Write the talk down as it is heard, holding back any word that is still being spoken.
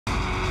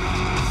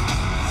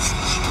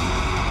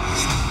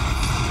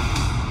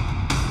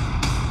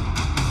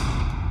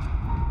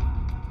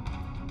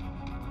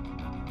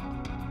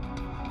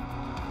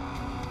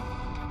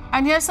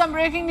And here's some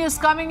breaking news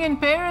coming in.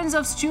 Parents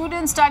of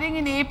students studying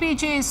in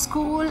Apeejay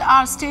school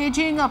are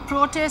staging a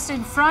protest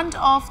in front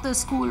of the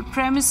school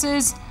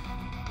premises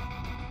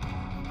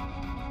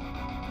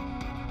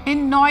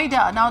in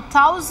Noida. Now,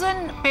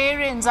 1,000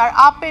 parents are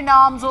up in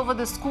arms over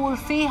the school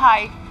fee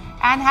hike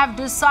and have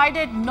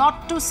decided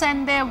not to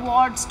send their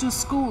wards to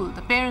school.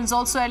 The parents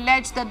also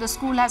allege that the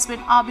school has been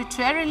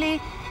arbitrarily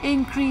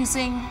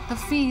increasing the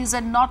fees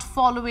and not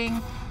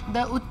following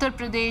the Uttar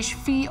Pradesh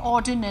fee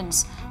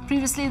ordinance.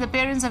 Previously, the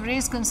parents have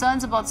raised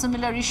concerns about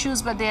similar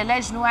issues, but they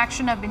allege no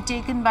action have been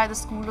taken by the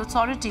school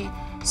authority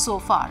so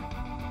far.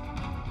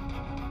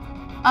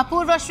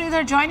 Apurva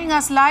Sridhar joining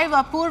us live.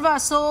 Apurva,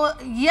 so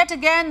yet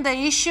again the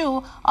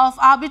issue of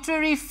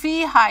arbitrary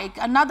fee hike.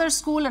 Another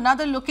school,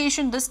 another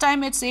location, this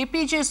time it's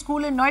Apeejay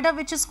school in Noida,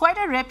 which is quite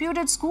a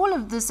reputed school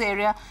of this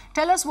area.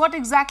 Tell us, what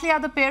exactly are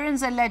the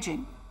parents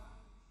alleging?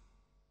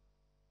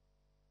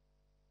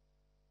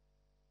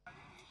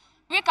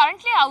 We are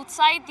currently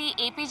outside the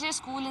Apeejay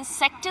school in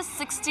Sector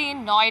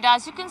 16, Noida.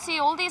 As you can see,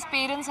 all these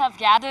parents have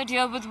gathered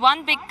here with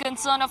one big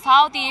concern of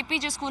how the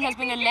Apeejay school has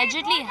been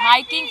allegedly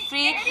hiking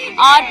fee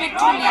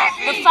arbitrarily.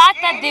 The fact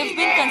that they've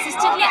been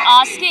consistently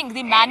asking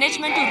the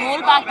management to roll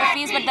back the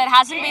fees, but there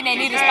hasn't been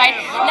any respite.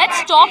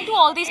 Let's talk to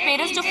all these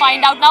parents to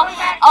find out now,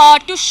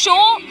 to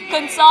show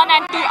concern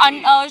and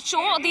to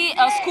show the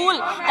school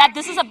that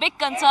this is a big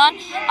concern.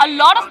 A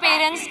lot of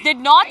parents did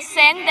not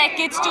send their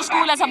kids to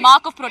school as a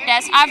mark of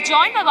protest. I've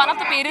joined by one of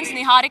the parents,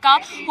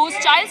 Niharika, whose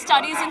child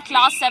studies in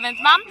class 7th.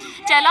 Ma'am,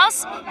 tell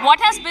us, what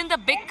has been the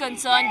big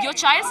concern? Your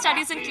child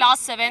studies in class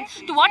 7.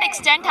 To what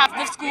extent have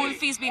the school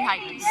fees been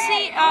hiked?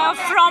 See,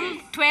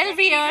 from 12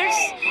 years,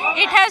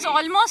 it has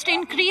almost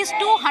increased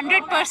to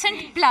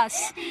 100%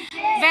 plus.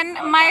 When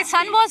my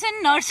son was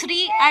in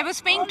nursery, I was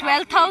paying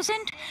 12,000,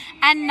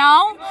 and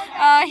now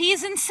he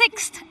is in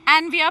 6th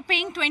and we are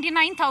paying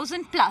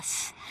 29,000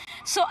 plus.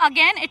 So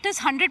again, it is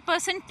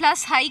 100%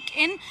 plus hike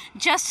in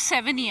just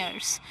 7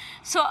 years.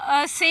 So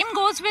same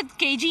goes with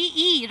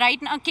KGE right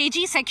now,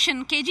 KG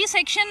section. KG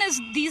section is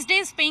these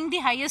days paying the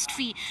highest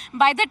fee.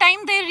 By the time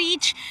they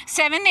reach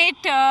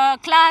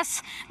 7-8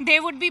 class, they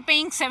would be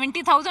paying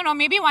 70,000 or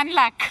maybe 1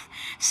 lakh.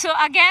 So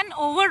again,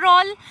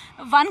 overall,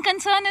 one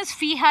concern is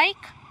fee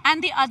hike,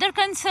 and the other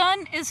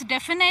concern is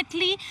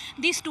definitely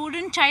the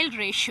student-child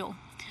ratio.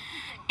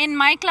 In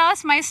my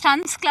class, my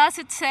son's class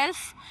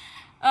itself,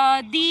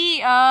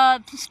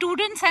 the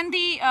students and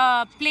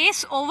the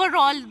place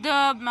overall,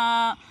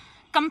 the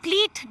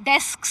complete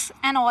desks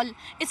and all,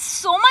 it's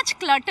so much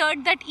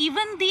cluttered that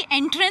even the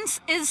entrance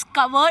is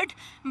covered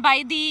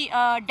by the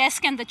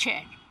desk and the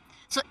chair.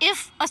 So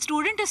if a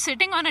student is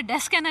sitting on a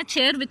desk and a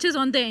chair which is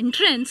on the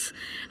entrance,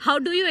 how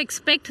do you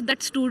expect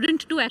that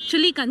student to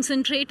actually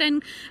concentrate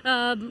and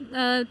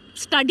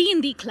study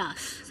in the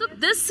class? So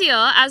this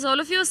year, as all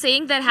of you are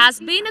saying, there has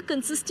been a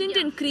consistent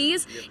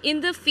increase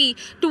in the fee.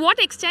 To what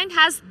extent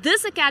has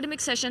this academic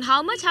session,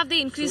 how much have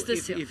they increased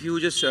this year? If you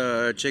just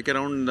check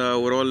around the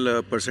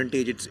overall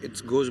percentage,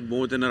 it goes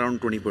more than around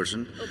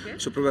 20%. Okay.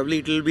 So probably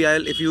it will be,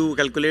 if you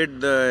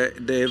calculate the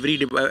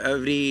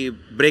every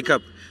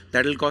breakup,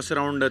 that will cost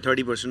around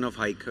 30% of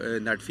hike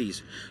in that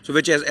fees. So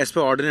which as per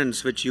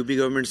ordinance, which UP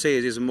government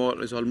says is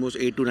almost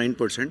 8 to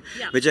 9%,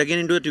 which again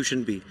into the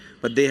tuition fee.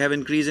 But they have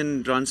increase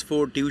in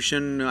transport,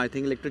 tuition, I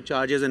think electric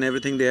charges and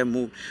everything they have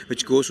moved,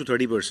 which goes to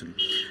 30%.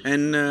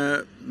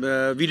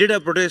 And we did a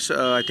protest,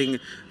 I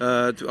think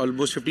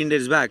almost 15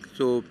 days back.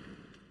 So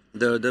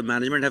the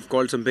management have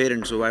called some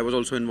parents, so I was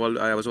also involved.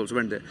 I was also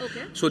went there.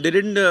 Okay. So they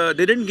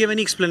didn't give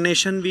any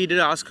explanation. We did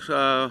ask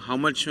how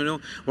much,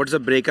 what's the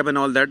breakup and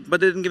all that,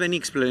 but they didn't give any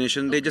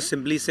explanation. They just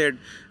simply said,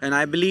 and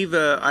I believe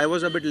I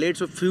was a bit late,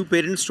 so few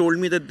parents told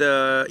me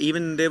that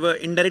even they were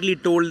indirectly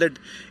told that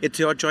it's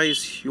your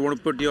choice. You want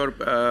to put your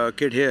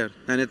kid here,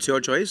 and it's your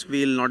choice.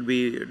 We will not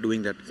be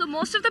doing that. So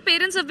most of the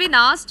parents have been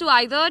asked to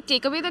either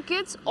take away the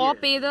kids or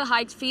pay the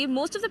hiked fee.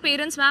 Most of the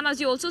parents, ma'am,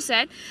 as you also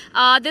said,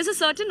 there's a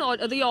certain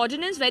the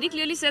ordinance very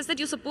clearly says that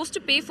you're supposed to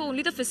pay for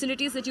only the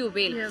facilities that you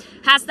avail. Yeah.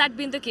 Has that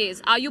been the case?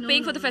 Are you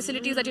paying for the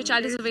facilities that your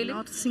child is availing?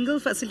 Not a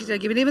single facility are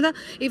given.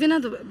 Even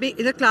in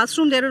the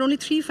classroom, there are only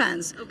 3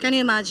 fans. Okay. Can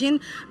you imagine?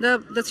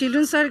 The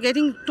children are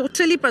getting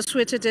totally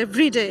persuaded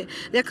every day.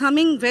 They're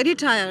coming very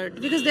tired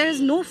because there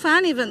is no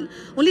fan even.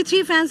 Only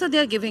 3 fans are they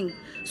are giving.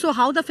 So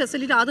how other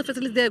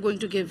facilities they are going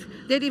to give?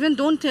 They even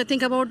don't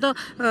think about the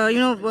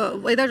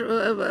whether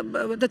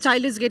the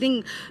child is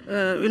getting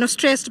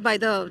stressed by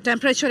the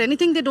temperature,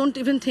 anything they don't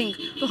even think.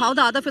 So how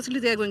the other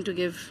facilities they are going to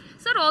give?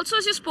 Sir, also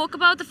as you spoke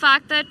about the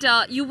fact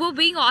that you were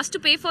being asked to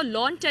pay for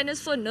lawn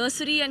tennis for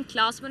nursery and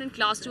class 1 and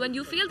class 2, and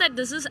you feel that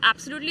this is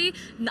absolutely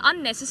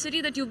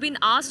unnecessary, that you've been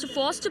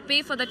forced to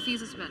pay for that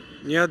fees as well.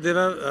 Yeah, there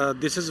are.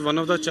 This is one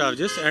of the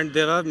charges, and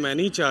there are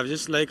many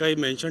charges like I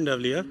mentioned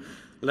earlier.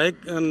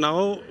 Like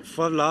now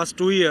for last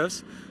 2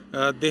 years,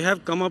 they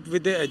have come up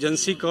with an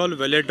agency called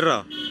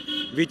Veledra,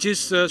 which is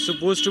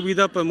supposed to be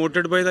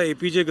promoted by the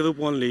Apeejay group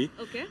only.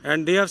 Okay.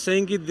 And they are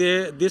saying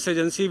that this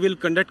agency will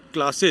conduct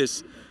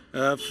classes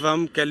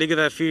from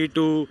calligraphy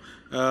to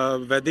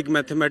Vedic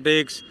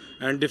mathematics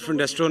and different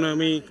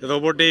astronomy,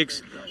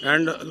 robotics,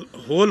 and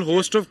whole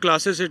host of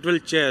classes it will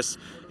chess.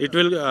 It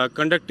will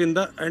conduct in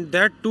the, and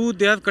that too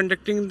they are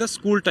conducting in the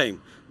school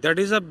time. That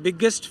is the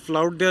biggest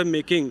flout they are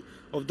making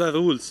of the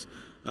rules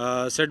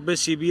set by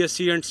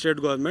CBSE and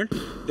state government,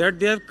 that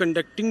they are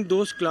conducting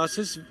those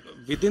classes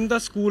within the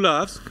school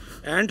hours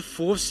and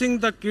forcing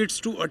the kids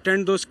to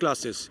attend those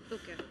classes.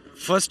 Okay.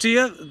 First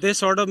year they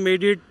sort of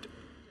made it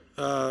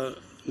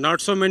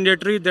not so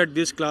mandatory that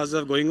these classes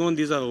are going on.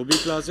 These are hobby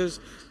classes.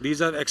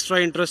 These are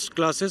extra interest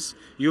classes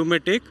you may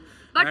take.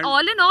 But all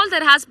in all,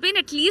 there has been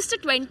at least a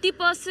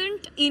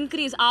 20%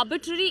 increase,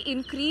 arbitrary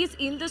increase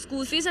in the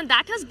school fees, and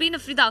that has been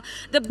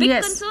the big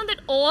concern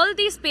that all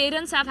these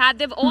parents have had.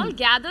 They've all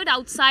gathered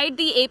outside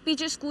the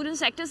Apeejay school in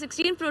Sector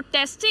 16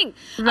 protesting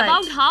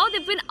about how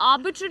they've been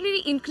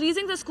arbitrarily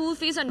increasing the school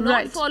fees and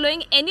not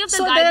following any of the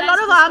guidelines. So there are a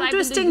lot of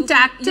arm-twisting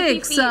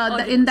tactics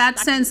in that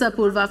sense,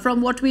 Apurva,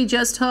 from what we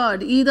just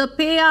heard. Either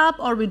pay up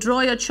or withdraw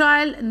your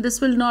child, and this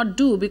will not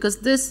do, because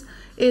this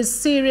is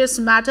serious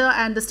matter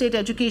and the State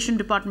Education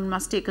Department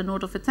must take a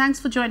note of it. Thanks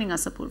for joining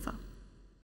us, Apurva.